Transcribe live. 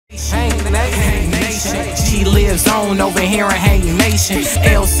he lives on over here in Hank Nation.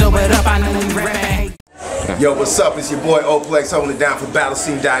 L sobered up, I know he rapping. Yo, what's up? It's your boy Oplex holding it down for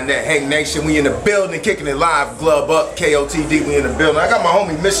BattleScene.net. Hank Nation, we in the building, kicking it live, glove up, KOTD, we in the building. I got my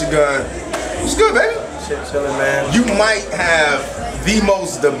homie Michigunn. What's good, baby? Shit chillin', man. You might have the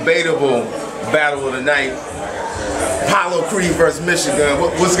most debatable battle of the night. Pollo Creed versus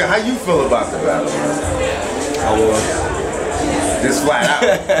Michigunn. How you feel about the battle? I won. Just flat out,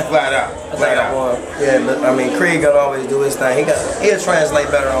 flat out, flat out. I won. Yeah, I mean, Creed gotta always do his thing. He'll translate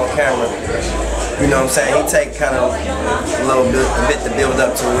better on camera. You know what I'm saying? He take kind of a bit to build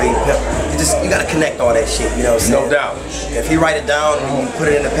up to where you gotta connect all that shit. You know what I'm saying? No doubt. If he write it down and you put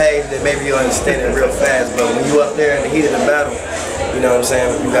it in the page, then maybe you'll understand it real fast. But when you up there in the heat of the battle, you know what I'm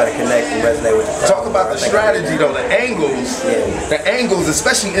saying? You gotta connect and resonate with the crowd. Talk about the strategy though, the angles. Yeah. The angles,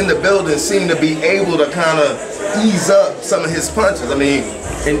 especially in the building, seem to be able to kind of ease up some of his punches. I mean,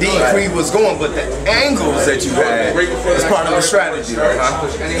 indeed, Creed was going, but the angles that you had is part of the strategy, huh?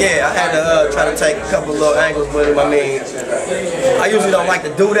 Yeah, I had to try to take a couple little angles with him. I mean, I usually don't like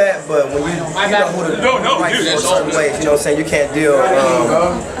to do that, but when you know who to fight in certain ways, you know what I'm saying? You can't deal.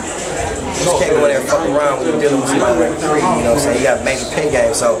 You just can't go in there and fuck around when you're dealing with somebody like Creed, you know what I'm saying? You got major pin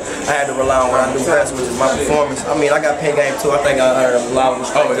game, so I had to rely on what I do best, which is my performance. I mean, I got pin game too. I think I earned a lot of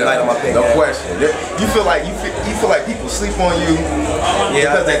respect tonight on my pin game. No question. You feel like people sleep on you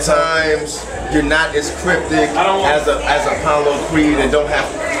because at times you're not as cryptic as a Pollo Creed and don't have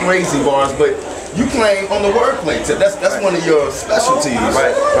crazy bars, but you claim on the wordplay tip. That's one of your specialties.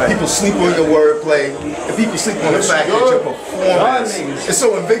 Right. People sleep on your wordplay, and people sleep on the fact that your performance is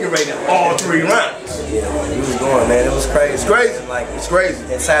so invigorating all 3 rounds. Yeah, he was going, man. It was crazy. It's crazy. Like, it's crazy.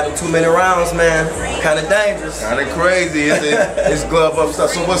 Inside them 2-minute rounds, man, kind of dangerous. Kind of crazy. It's glove up stuff.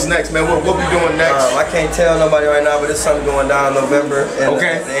 So what's next, man? What we doing next? I can't tell nobody right now, but there's something going down in November. At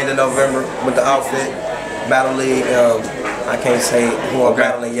the end of November with the outfit, Battle League. I can't say who I'm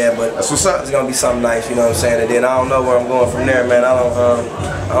battling yet, but that's what's up. It's gonna be something nice, you know what I'm saying? And then I don't know where I'm going from there, man. I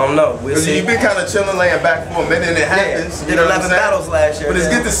don't know. We'll see. You've been kind of chilling, laying back for a minute, and it happens. Did 11 battles last year. But it's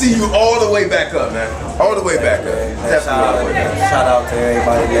good to see you all the way back up, man. All the way back up. Shout out to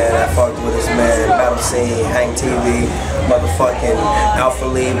everybody, man, that fucked with us, man. Battle Scene, HankTV, motherfucking Alpha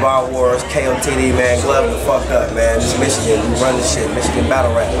League, Bar Wars, KOTD, man. Glove the fuck up, man. This Michigan, we run this shit. Michigan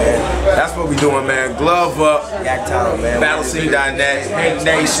battle rap, man. That's what we doing, man. Glove up. Yak Town, man. BattleScene.net, Hank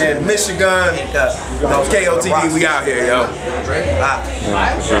Nation, Michigunn, KOTD, we out here, yo.